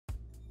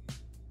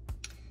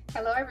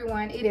Hello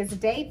everyone, it is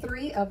day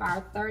 3 of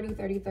our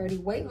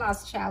 30-30-30 weight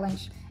loss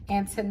challenge,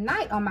 and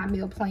tonight on my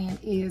meal plan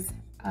is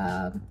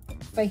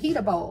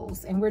fajita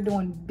bowls, and we're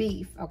doing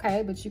beef,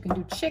 okay? But you can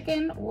do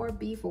chicken or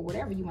beef or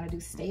whatever you want to do,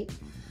 steak.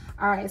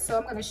 All right, so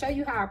I'm going to show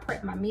you how I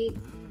prep my meat.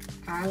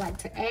 I like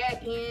to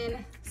add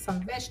in some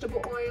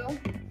vegetable oil,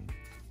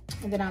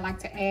 and then I like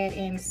to add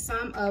in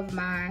some of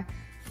my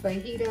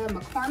fajita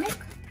McCormick,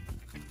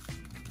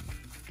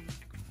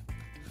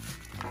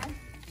 okay,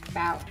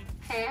 about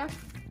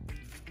half.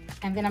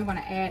 And then I'm gonna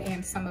add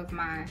in some of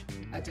my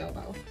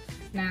adobo.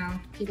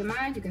 Now, keep in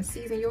mind, you can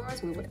season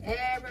yours with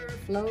whatever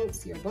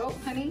floats your boat,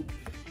 honey.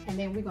 And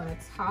then we're gonna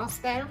toss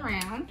that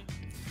around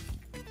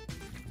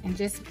and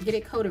just get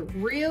it coated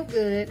real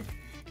good.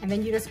 And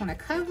then you just wanna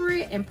cover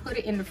it and put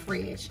it in the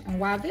fridge. And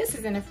while this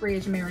is in the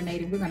fridge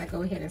marinating, we're gonna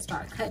go ahead and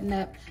start cutting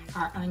up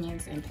our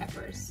onions and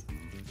peppers.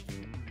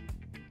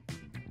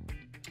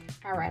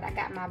 All right, I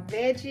got my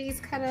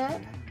veggies cut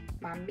up.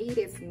 My meat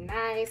is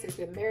nice. It's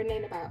been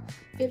marinating about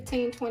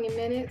 15-20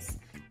 minutes.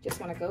 Just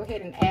want to go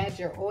ahead and add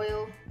your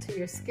oil to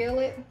your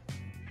skillet.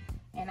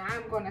 And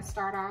I'm going to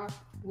start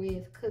off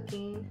with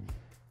cooking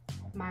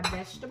my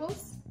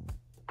vegetables.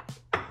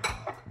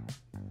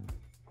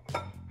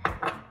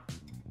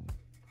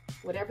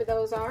 Whatever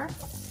those are.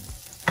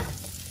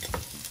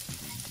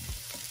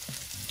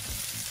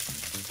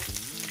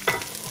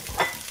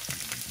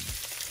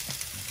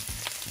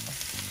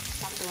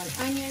 I'm doing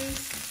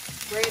onions,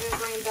 red and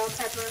green bell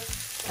pepper.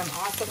 I'm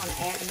also going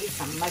to add me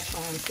some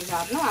mushrooms, because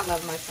y'all know I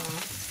love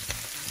mushrooms.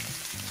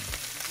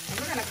 And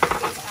we're going to cook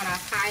these on a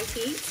high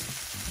heat.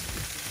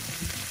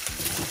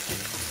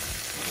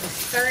 We're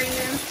stirring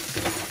them.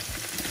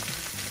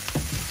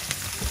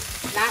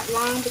 Not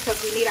long,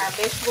 because we need our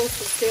vegetables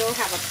to still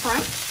have a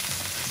crunch.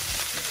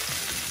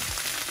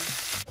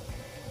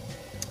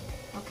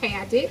 Okay,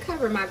 I did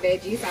cover my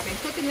veggies. I've been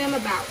cooking them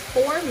about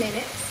 4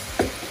 minutes.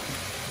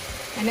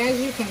 And as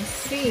you can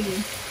see,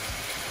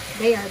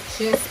 they are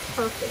just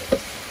perfect,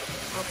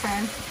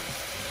 okay?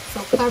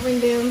 So covering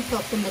them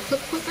helps them to cook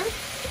quicker.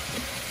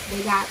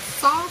 They got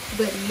soft,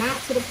 but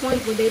not to the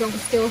point where they don't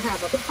still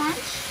have a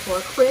crunch or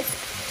a crisp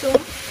to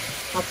them,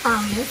 or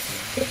firmness.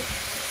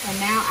 And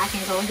now I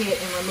can go ahead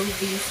and remove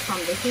these from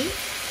the heat.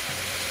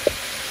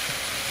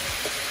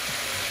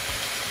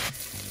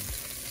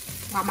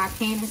 While my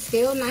pan is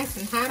still nice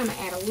and hot, I'm gonna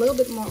add a little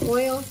bit more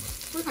oil.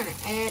 We're gonna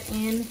add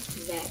in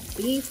that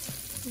beef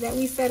that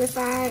we set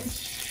aside.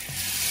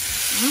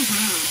 And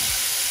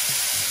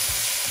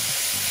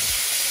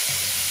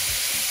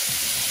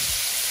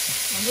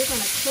we're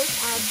going to cook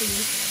our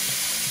beef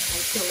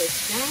until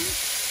it's done.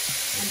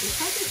 And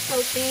because it's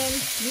so thin,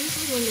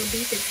 usually when your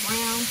beef is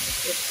brown,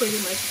 it's pretty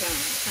much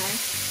done, okay?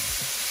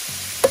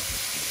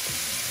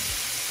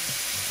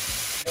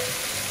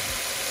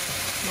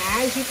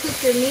 Now, as you cook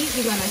your meat,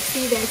 you're going to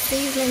see that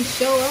seasoning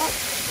show up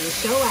and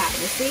show out.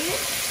 You see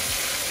it?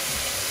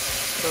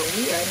 But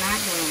we are not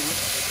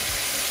done.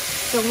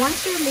 So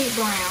once your meat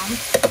browns,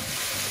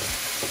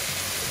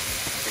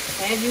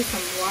 add you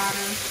some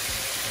water,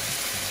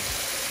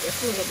 just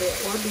a little bit,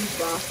 or beef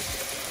broth.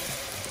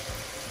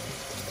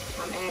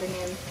 I'm adding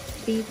in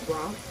beef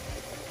broth,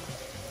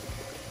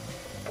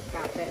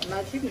 about that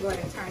much. You can go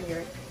ahead and turn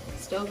your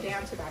stove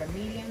down to about a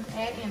medium.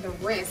 Add in the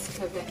rest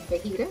of that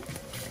fajita.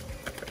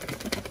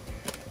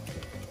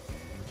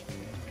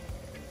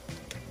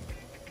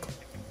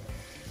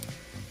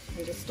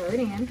 And just stir it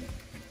in.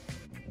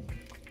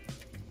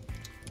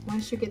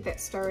 Once you get that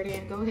stirred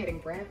in, go ahead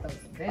and grab those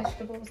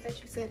vegetables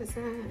that you set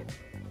aside.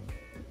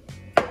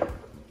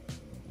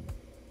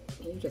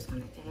 And you just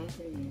want to add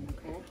them in,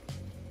 okay?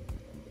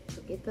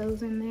 So get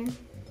those in there.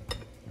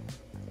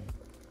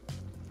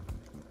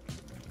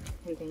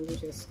 And then you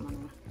just want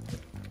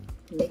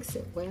to mix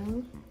it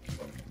well.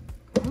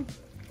 Okay?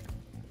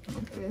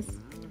 Like this.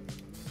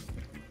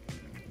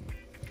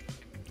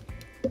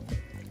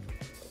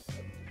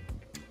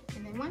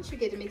 Once you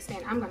get it mixed in,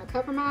 I'm going to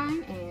cover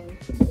mine, and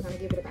we're going to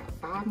give it about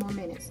 5 more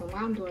minutes. So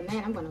while I'm doing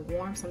that, I'm going to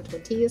warm some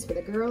tortillas for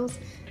the girls,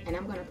 and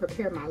I'm going to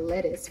prepare my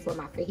lettuce for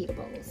my fajita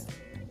bowls.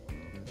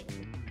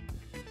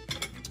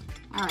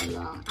 All right,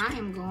 y'all. I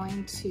am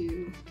going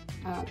to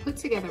put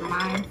together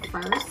mine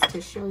first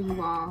to show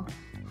you all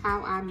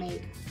how I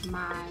make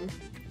my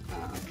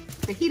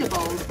fajita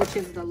bowls, which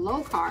is the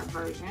low-carb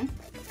version.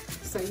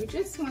 So you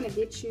just want to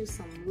get you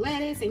some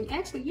lettuce, and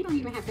actually you don't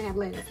even have to have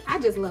lettuce. I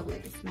just love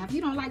lettuce. Now if you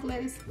don't like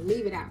lettuce,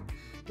 leave it out,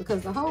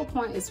 because the whole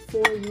point is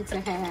for you to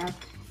have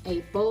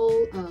a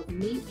bowl of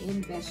meat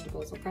and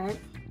vegetables, okay?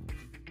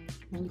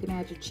 And you can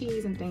add your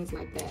cheese and things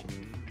like that.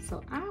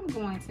 So I'm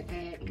going to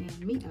add in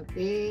me a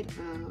bed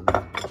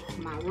of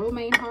my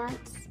romaine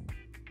hearts.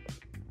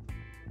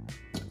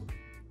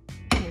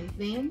 And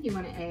then you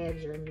want to add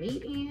your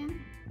meat in.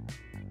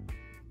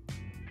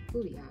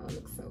 Ooh, y'all, it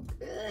looks so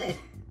good.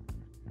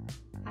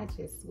 I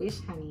just wish,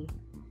 honey,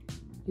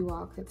 you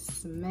all could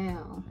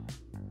smell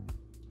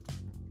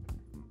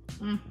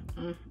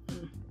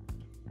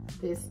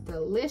this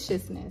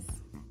deliciousness.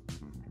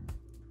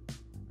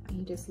 And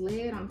you just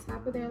lay it on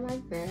top of there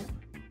like that.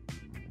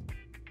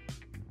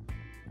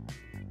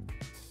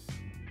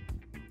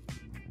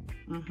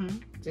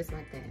 Just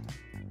like that.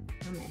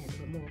 I'm gonna add a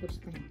little more. What you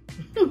think?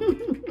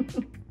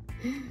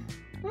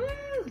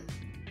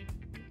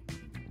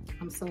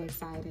 I'm so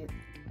excited.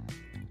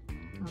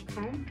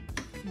 Okay.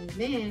 And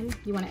then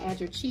you want to add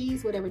your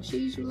cheese, whatever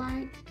cheese you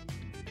like.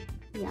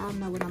 Yeah, I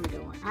know what I'm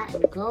doing. I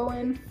am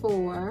going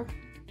for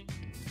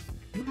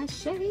my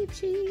shaved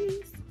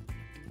cheese.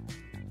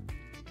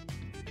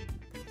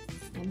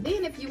 And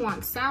then if you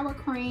want sour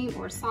cream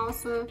or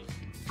salsa,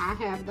 I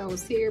have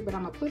those here, but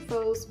I'm gonna put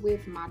those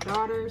with my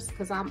daughters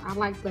because I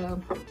like now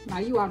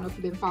you all know if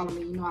you've been following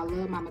me, you know I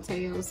love my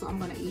Mateos, so I'm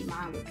gonna eat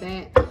mine with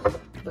that.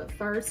 But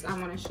first, I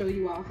wanna show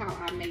you all how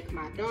I make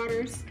my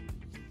daughters.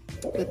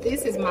 But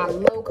this is my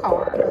low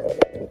carb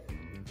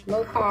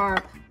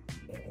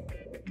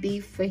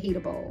beef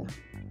fajita bowl.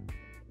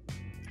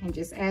 And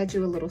just add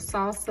you a little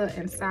salsa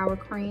and sour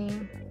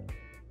cream.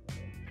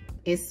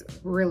 It's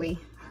really,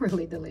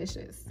 really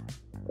delicious.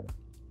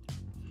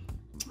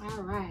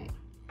 All right.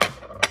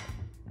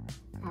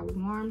 I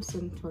warmed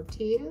some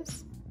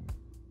tortillas.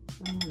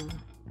 So I'm gonna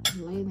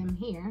lay them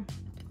here.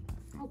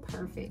 Oh,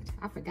 perfect.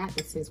 I forgot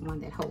this is one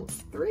that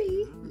holds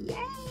 3.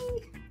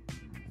 Yay!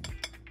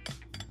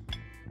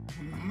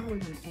 And now we're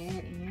gonna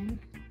add in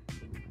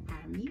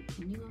our meat.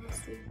 Can you all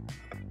see?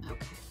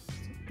 Okay.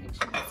 So make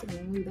sure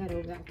to move that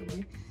over out the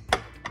way.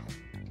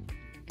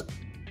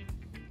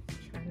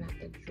 Try not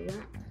to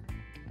drop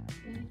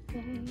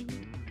anything.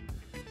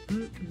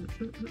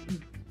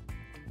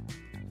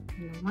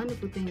 And the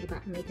wonderful thing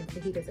about making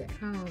fajitas at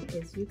home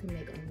is you can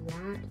make a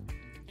lot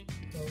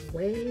for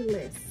way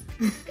less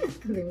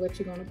than what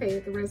you're gonna pay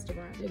at the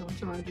restaurant. They're gonna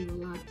charge you a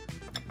lot.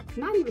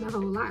 Not even a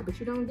whole lot, but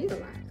you don't get a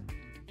lot.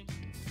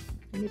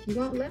 And if you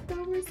want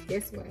leftovers,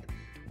 guess what?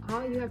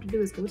 All you have to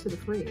do is go to the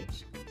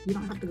fridge. You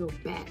don't have to go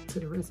back to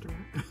the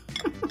restaurant.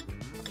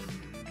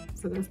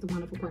 So that's the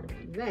wonderful part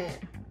about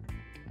that.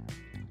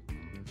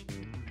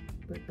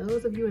 But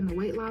those of you in the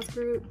weight loss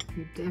group,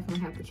 you definitely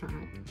have to try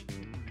it.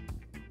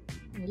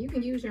 And you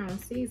can use your own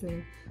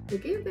seasoning,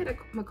 but give that a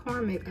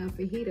McCormick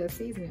fajita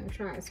seasoning a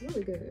try. It's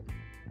really good,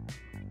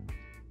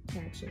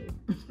 actually.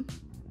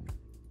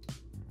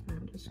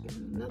 I'm just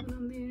getting another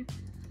one there.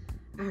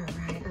 All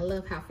right, I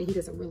love how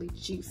fajitas are really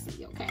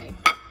juicy, okay?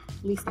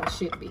 At least they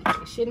should be.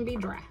 They shouldn't be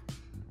dry.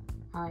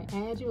 All right,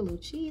 add you a little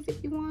cheese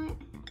if you want.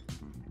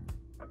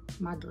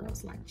 My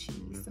girls like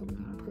cheese, so we're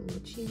gonna put a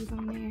little cheese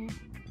on there.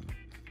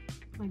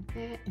 Like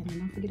that, and then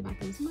don't forget about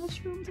those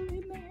mushrooms are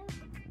in there.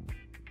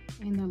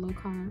 And they're low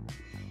carb.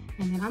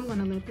 And then I'm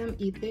gonna let them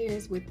eat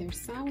theirs with their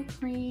sour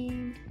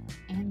cream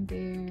and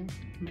their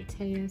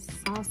Mateos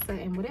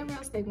salsa and whatever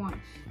else they want.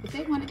 If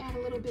they want to add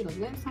a little bit of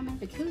lettuce on there,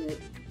 they could.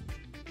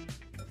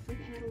 We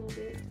can add a little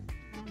bit.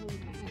 I don't know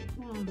if I add it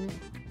for them, but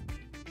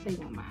they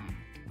won't mind.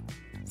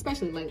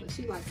 Especially Layla,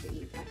 she likes to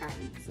eat like I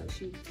eat, so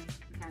she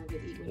kind of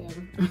just eat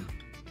whatever.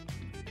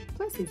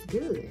 Plus it's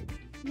good,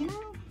 you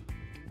know?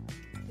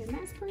 And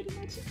that's pretty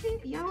much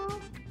it, y'all.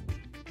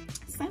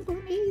 Simple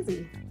and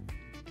easy.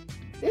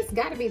 This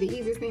gotta be the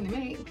easiest thing to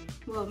make.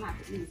 Well, not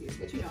the easiest,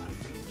 but you know what I'm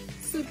saying.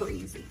 Super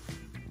easy.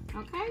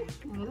 Okay,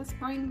 and let's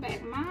bring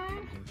back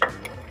mine.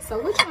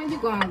 So which one you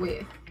going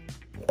with?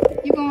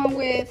 You going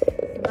with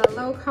the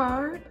low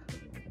carb?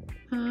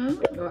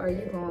 Or are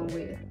you going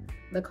with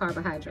the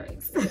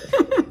carbohydrates?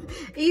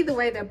 Either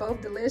way, they're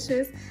both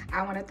delicious.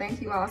 I wanna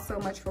thank you all so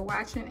much for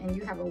watching, and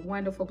you have a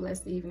wonderful,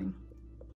 blessed evening.